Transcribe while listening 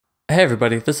Hey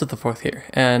everybody, this is the Fourth here,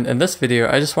 and in this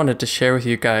video I just wanted to share with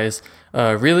you guys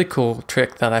a really cool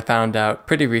trick that I found out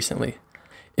pretty recently.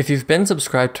 If you've been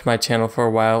subscribed to my channel for a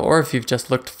while, or if you've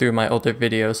just looked through my older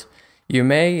videos, you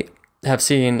may have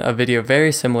seen a video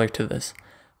very similar to this,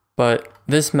 but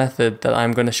this method that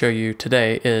I'm going to show you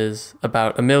today is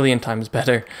about 1,000,000 times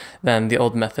better than the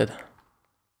old method.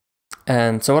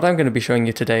 And so what I'm going to be showing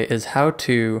you today is how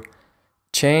to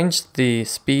change the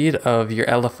speed of your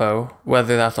LFO,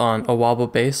 whether that's on a wobble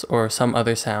bass or some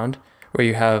other sound, where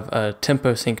you have a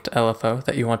tempo synced LFO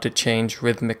that you want to change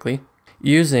rhythmically,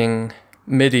 using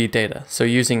MIDI data, so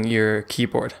using your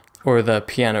keyboard or the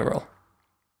piano roll.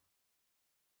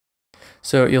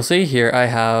 So you'll see here I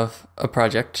have a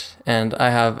project, and I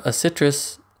have a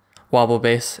citrus wobble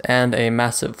bass and a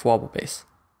massive wobble bass.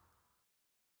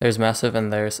 There's massive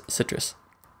and there's citrus.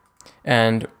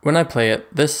 And when I play it,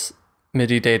 this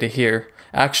MIDI data here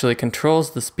actually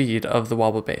controls the speed of the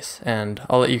wobble bass, and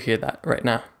I'll let you hear that right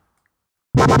now.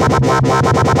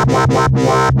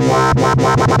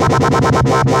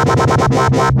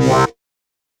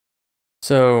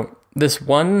 So this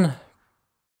one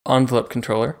envelope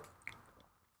controller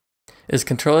is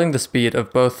controlling the speed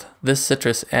of both this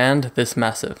citrus and this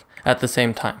massive at the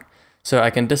same time. So I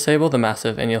can disable the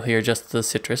massive and you'll hear just the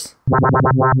citrus.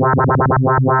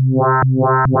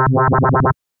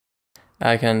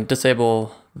 I can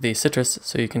disable the citrus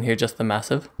so you can hear just the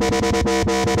massive.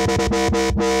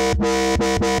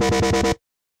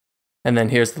 And then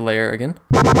here's the layer again.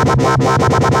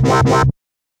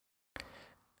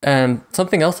 And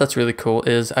something else that's really cool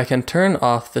is I can turn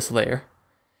off this layer,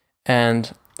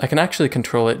 and I can actually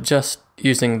control it just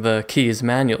using the keys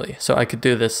manually. So I could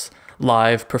do this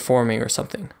live performing or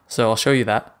something. So I'll show you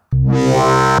that.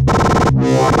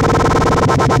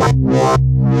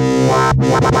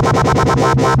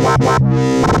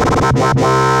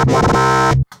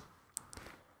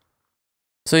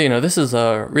 So, this is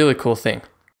a really cool thing.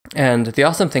 And the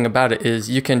awesome thing about it is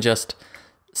you can just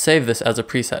save this as a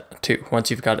preset too,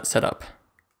 once you've got it set up.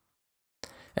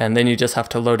 And then you just have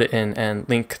to load it in and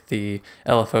link the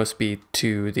LFO speed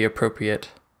to the appropriate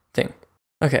thing.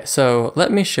 Okay, so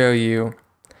let me show you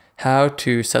how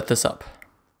to set this up.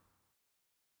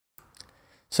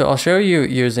 So I'll show you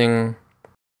using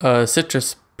a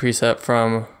citrus preset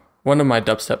from one of my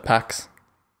dubstep packs.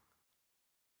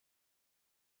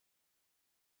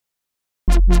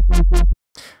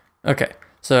 Okay,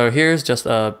 so here's just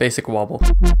a basic wobble.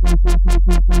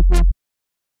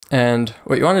 And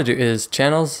what you want to do is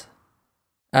channels,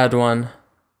 add one,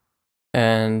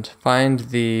 and find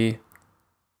the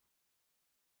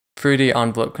fruity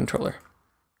envelope controller.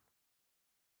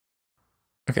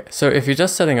 Okay, so if you're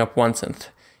just setting up one synth,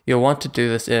 you'll want to do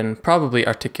this in probably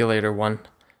Articulator 1,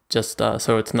 just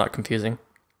so it's not confusing.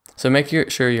 So make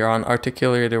sure you're on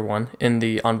Articulator 1 in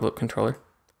the envelope controller.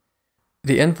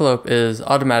 The envelope is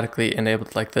automatically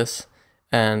enabled like this,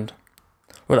 and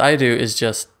what I do is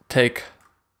just take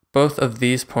both of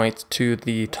these points to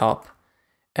the top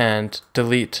and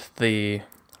delete the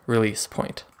release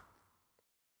point.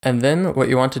 And then what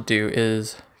you want to do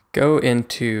is go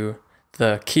into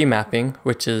the key mapping,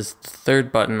 which is the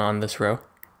third button on this row,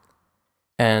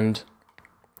 and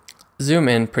zoom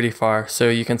in pretty far so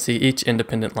you can see each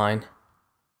independent line.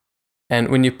 And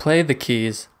when you play the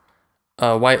keys,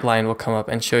 a white line will come up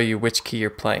and show you which key you're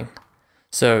playing.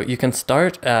 So you can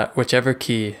start at whichever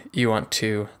key you want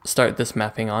to start this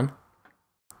mapping on.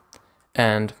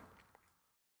 And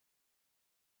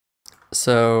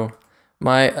so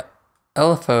my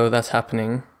LFO that's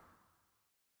happening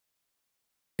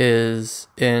is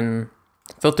in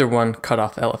filter 1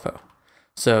 cutoff LFO.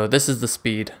 So this is the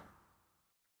speed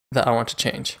that I want to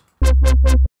change.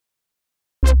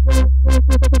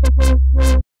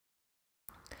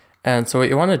 And so what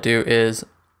you want to do is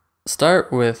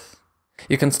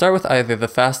you can start with either the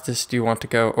fastest you want to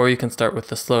go, or you can start with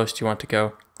the slowest you want to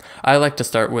go. I like to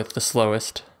start with the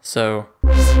slowest, so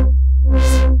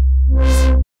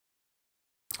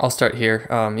I'll start here.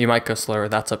 You might go slower,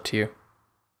 that's up to you.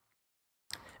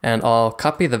 And I'll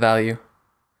copy the value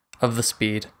of the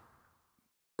speed,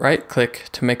 right click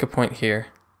to make a point here,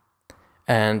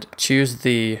 and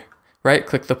right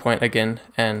click the point again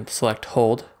and select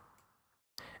hold,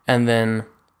 and then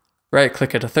right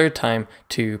click it a third time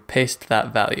to paste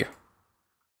that value.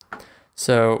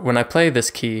 So when I play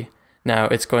this key, now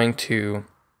it's going to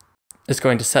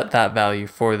set that value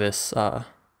for this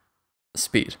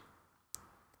speed.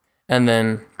 And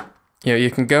then you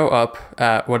can go up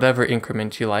at whatever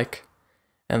increment you like,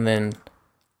 and then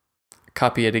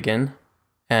copy it again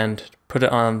and put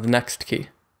it on the next key.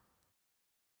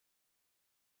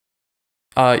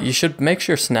 You should make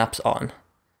sure snap's on.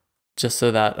 just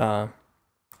so that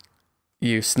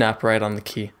you snap right on the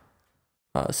key.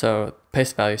 So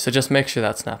paste value. So just make sure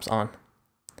that snaps on.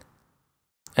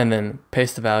 And then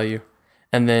paste the value.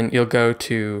 And then you'll go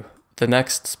to the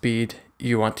next speed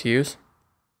you want to use.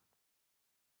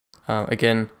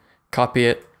 Again, copy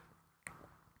it,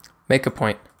 make a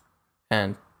point,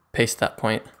 and paste that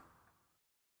point.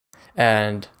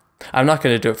 And I'm not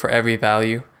going to do it for every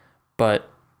value, but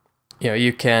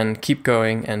you can keep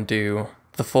going and do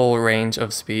the full range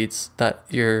of speeds that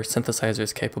your synthesizer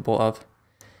is capable of.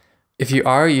 If you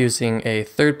are using a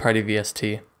third-party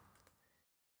VST,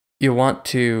 you want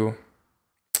to,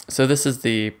 so this is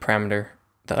the parameter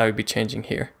that I would be changing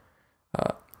here.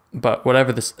 But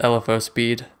whatever this LFO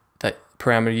speed, that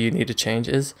parameter you need to change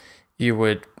is, you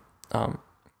would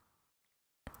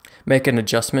make an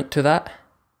adjustment to that,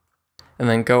 and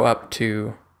then go up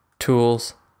to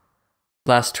Tools,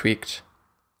 Last Tweaked,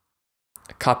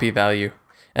 Copy Value,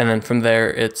 and then from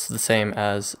there it's the same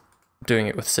as doing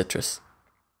it with Citrus.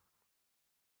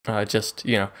 Just,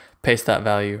 paste that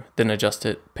value, then adjust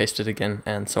it, paste it again,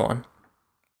 and so on.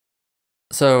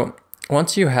 So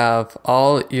once you have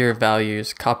all your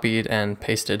values copied and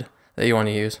pasted that you want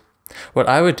to use, what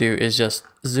I would do is just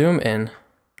zoom in,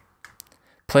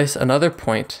 place another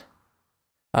point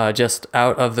just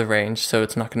out of the range so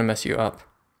it's not going to mess you up,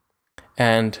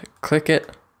 and click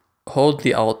it, hold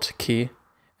the Alt key,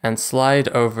 and slide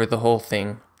over the whole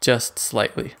thing just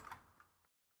slightly.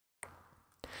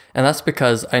 And that's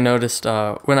because I noticed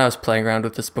when I was playing around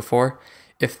with this before,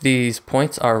 if these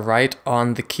points are right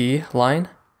on the key line,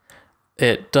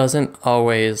 it doesn't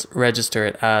always register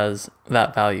it as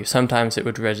that value. Sometimes it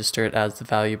would register it as the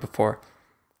value before,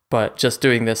 but just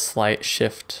doing this slight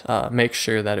shift makes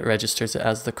sure that it registers it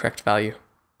as the correct value.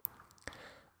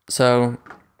 So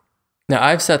now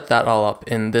I've set that all up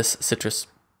in this Citrus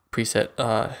preset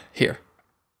here.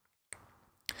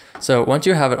 So once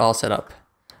you have it all set up,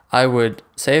 I would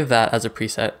save that as a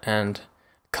preset and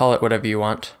call it whatever you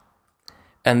want.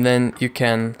 And then you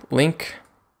can link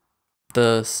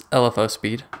the LFO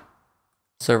speed.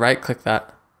 So right click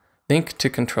that, link to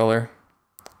controller,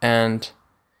 and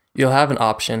you'll have an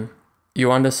option. You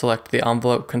want to select the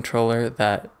envelope controller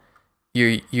that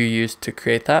you used to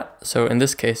create that. So in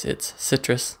this case, it's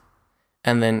Citrus.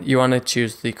 And then you want to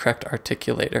choose the correct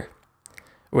articulator,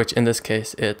 which in this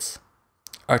case, it's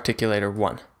articulator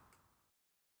 1.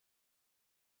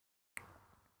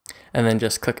 And then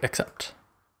just click accept.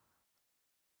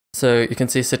 So you can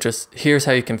see Citrus, here's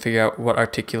how you can figure out what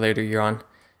articulator you're on,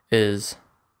 is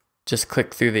just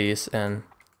click through these, and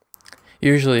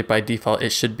usually by default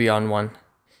it should be on 1.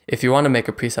 If you want to make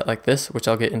a preset like this, which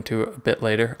I'll get into a bit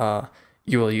later,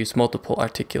 you will use multiple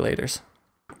articulators.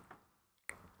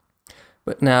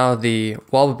 But now the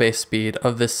wobble bass speed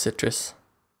of this Citrus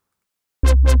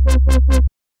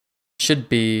should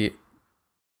be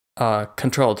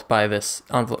controlled by this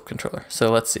envelope controller.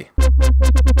 So let's see.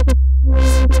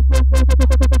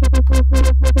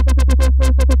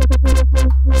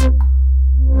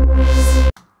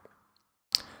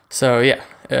 So yeah,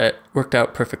 it worked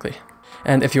out perfectly.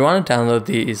 And if you want to download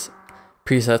these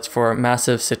presets for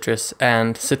Massive Citrus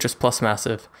and Citrus Plus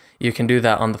Massive, you can do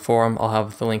that on the forum. I'll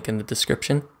have the link in the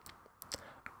description.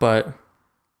 But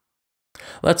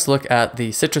let's look at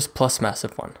the Citrus Plus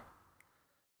Massive one.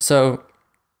 So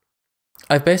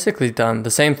I've basically done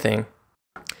the same thing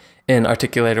in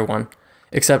Articulator 1,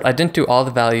 except I didn't do all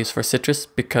the values for Citrus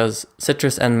because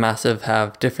Citrus and Massive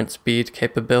have different speed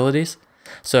capabilities.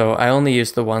 So I only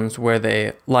used the ones where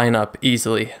they line up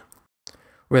easily,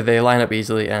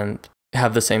 and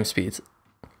have the same speeds.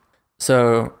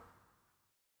 So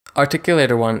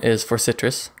Articulator 1 is for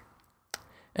Citrus,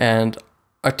 and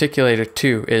Articulator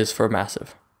 2 is for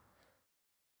Massive.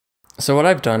 So what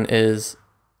I've done is,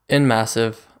 in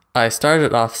Massive, I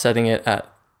started off setting it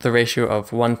at the ratio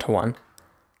of 1:1,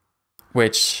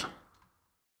 which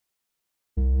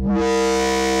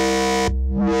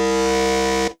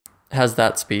has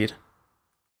that speed.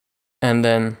 And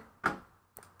then,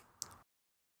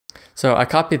 so I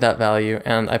copied that value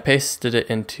and I pasted it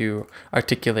into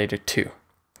Articulator 2,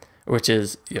 which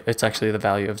is, it's actually the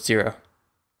value of 0.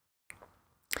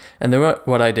 And then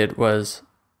what I did was,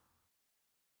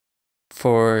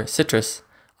 for Citrus,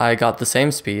 I got the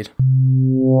same speed.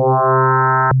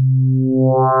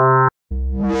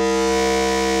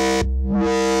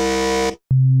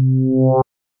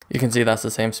 You can see that's the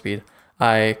same speed.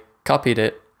 I copied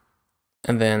it,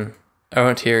 and then I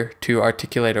went here to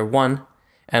Articulator 1,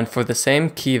 and for the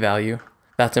same key value,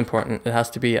 that's important, it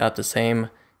has to be at the same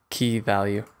key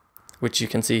value, which you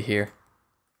can see here.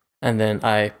 And then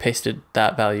I pasted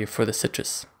that value for the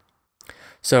Citrus.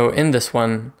 So in this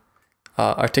one,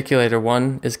 Articulator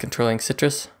 1 is controlling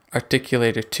citrus,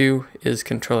 articulator 2 is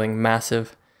controlling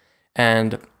massive,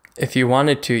 and if you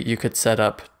wanted to, you could set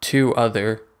up 2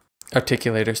 other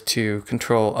articulators to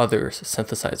control other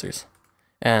synthesizers.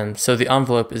 And so the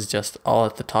envelope is just all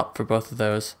at the top for both of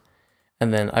those,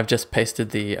 and then I've just pasted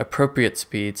the appropriate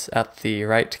speeds at the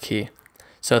right key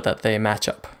so that they match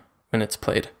up when it's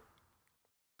played.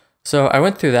 So I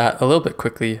went through that a little bit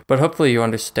quickly, but hopefully you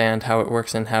understand how it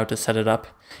works and how to set it up.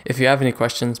 If you have any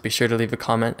questions, be sure to leave a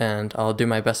comment and I'll do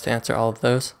my best to answer all of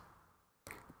those.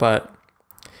 But,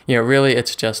 really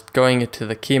it's just going into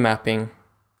the key mapping,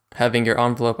 having your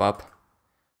envelope up,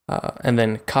 and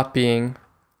then copying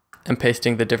and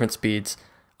pasting the different speeds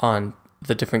on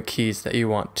the different keys that you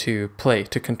want to play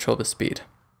to control the speed.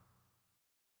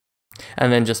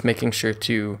 And then just making sure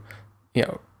to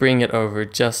bring it over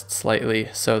just slightly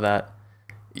so that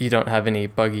you don't have any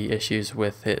buggy issues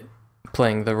with it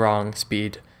playing the wrong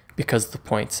speed because the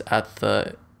point's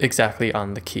exactly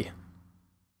on the key.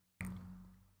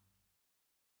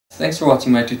 Thanks for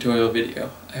watching my tutorial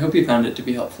video. I hope you found it to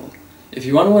be helpful. If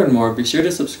you want to learn more, be sure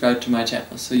to subscribe to my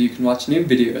channel so you can watch new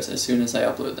videos as soon as I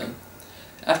upload them.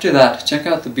 After that, check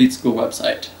out the Beat School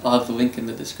website. I'll have the link in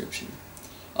the description.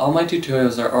 All my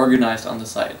tutorials are organized on the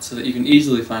site so that you can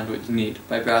easily find what you need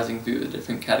by browsing through the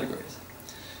different categories.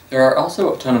 There are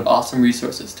also a ton of awesome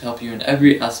resources to help you in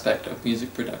every aspect of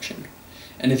music production.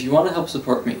 And if you want to help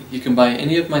support me, you can buy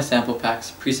any of my sample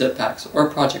packs, preset packs, or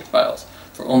project files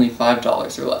for only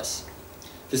 $5 or less.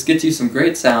 This gets you some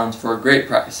great sounds for a great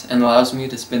price and allows me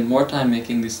to spend more time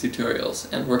making these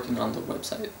tutorials and working on the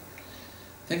website.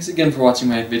 Thanks again for watching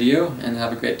my video and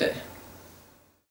have a great day.